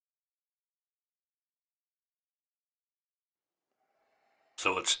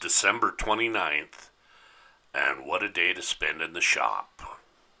So it's December 29th, and what a day to spend in the shop.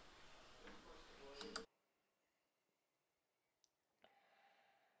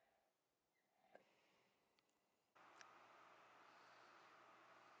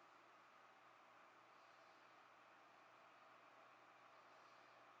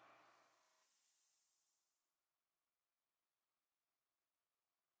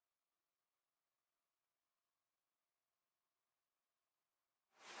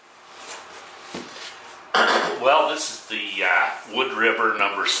 Well, this is the Wood River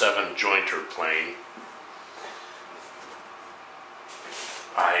number 7 jointer plane.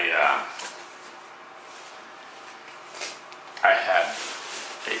 I I had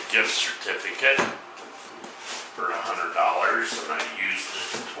a gift certificate for $100, and I used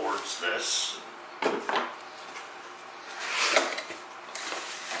it towards this.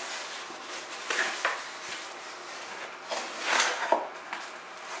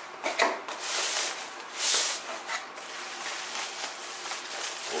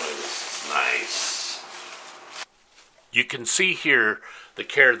 Boy, this is nice. You can see here the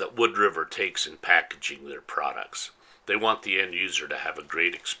care that Wood River takes in packaging their products. They want the end user to have a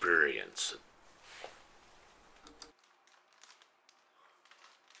great experience.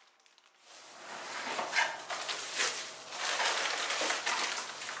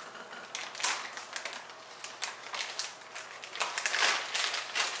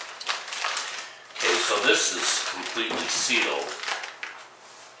 Okay, so this is completely sealed.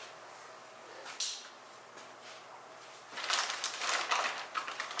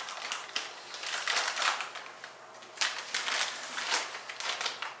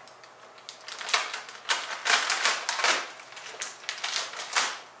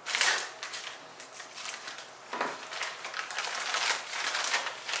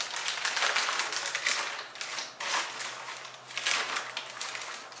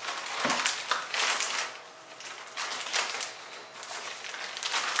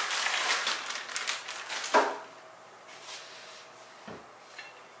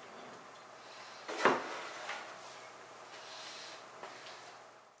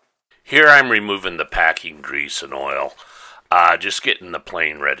 Here I'm removing the packing grease and oil, just getting the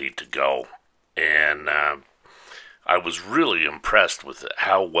plane ready to go. And I was really impressed with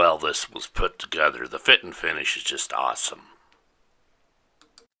how well this was put together. The fit and finish is just awesome.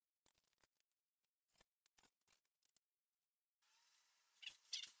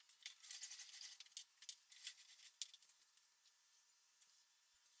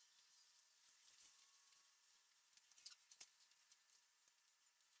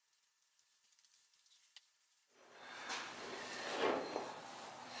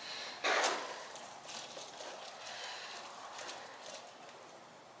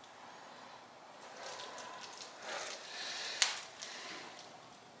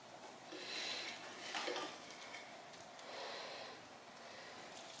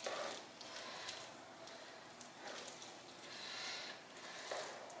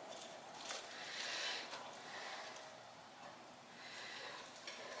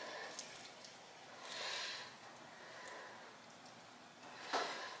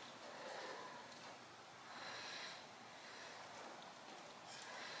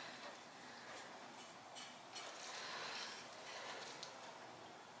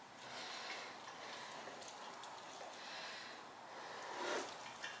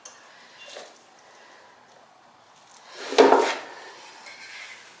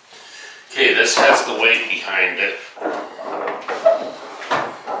 Okay, this has the weight behind it.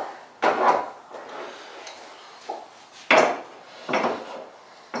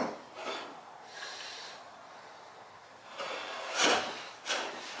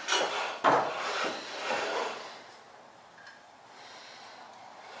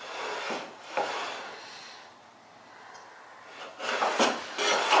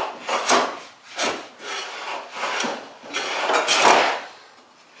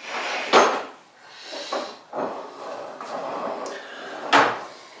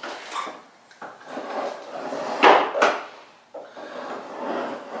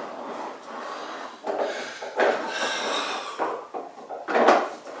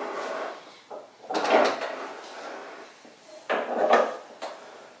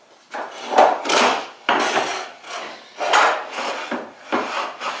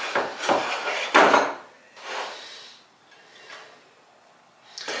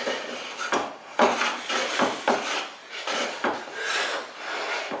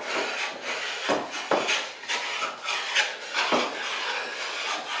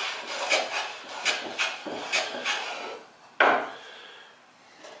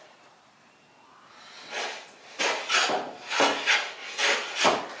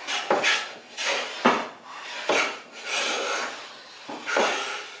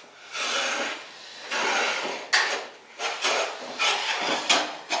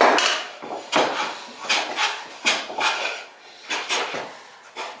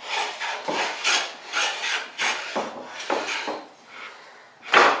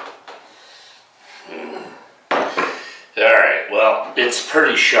 it's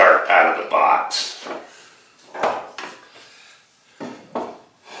pretty sharp out of the box.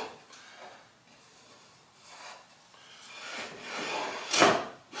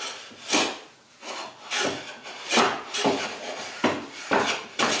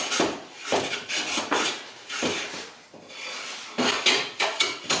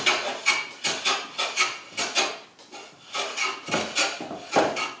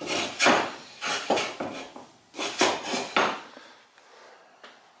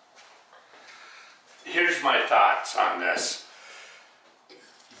 Here's my thoughts on this.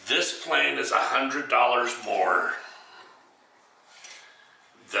 This plane is $100 more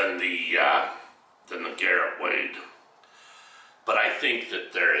than the Garrett Wade, but I think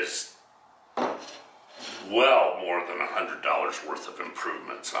that there is well more than $100 worth of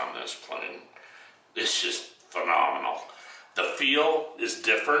improvements on this plane. It's just phenomenal. The feel is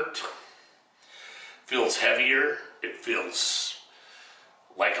different. Feels heavier. It feels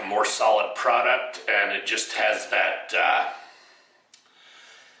like a more solid product, and it just has that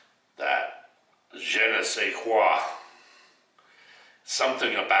that je ne sais quoi.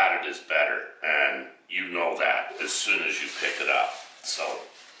 Something about it is better, and you know that as soon as you pick it up. So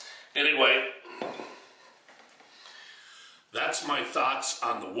anyway, that's my thoughts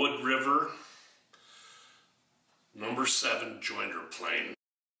on the Wood River #7 Jointer plane.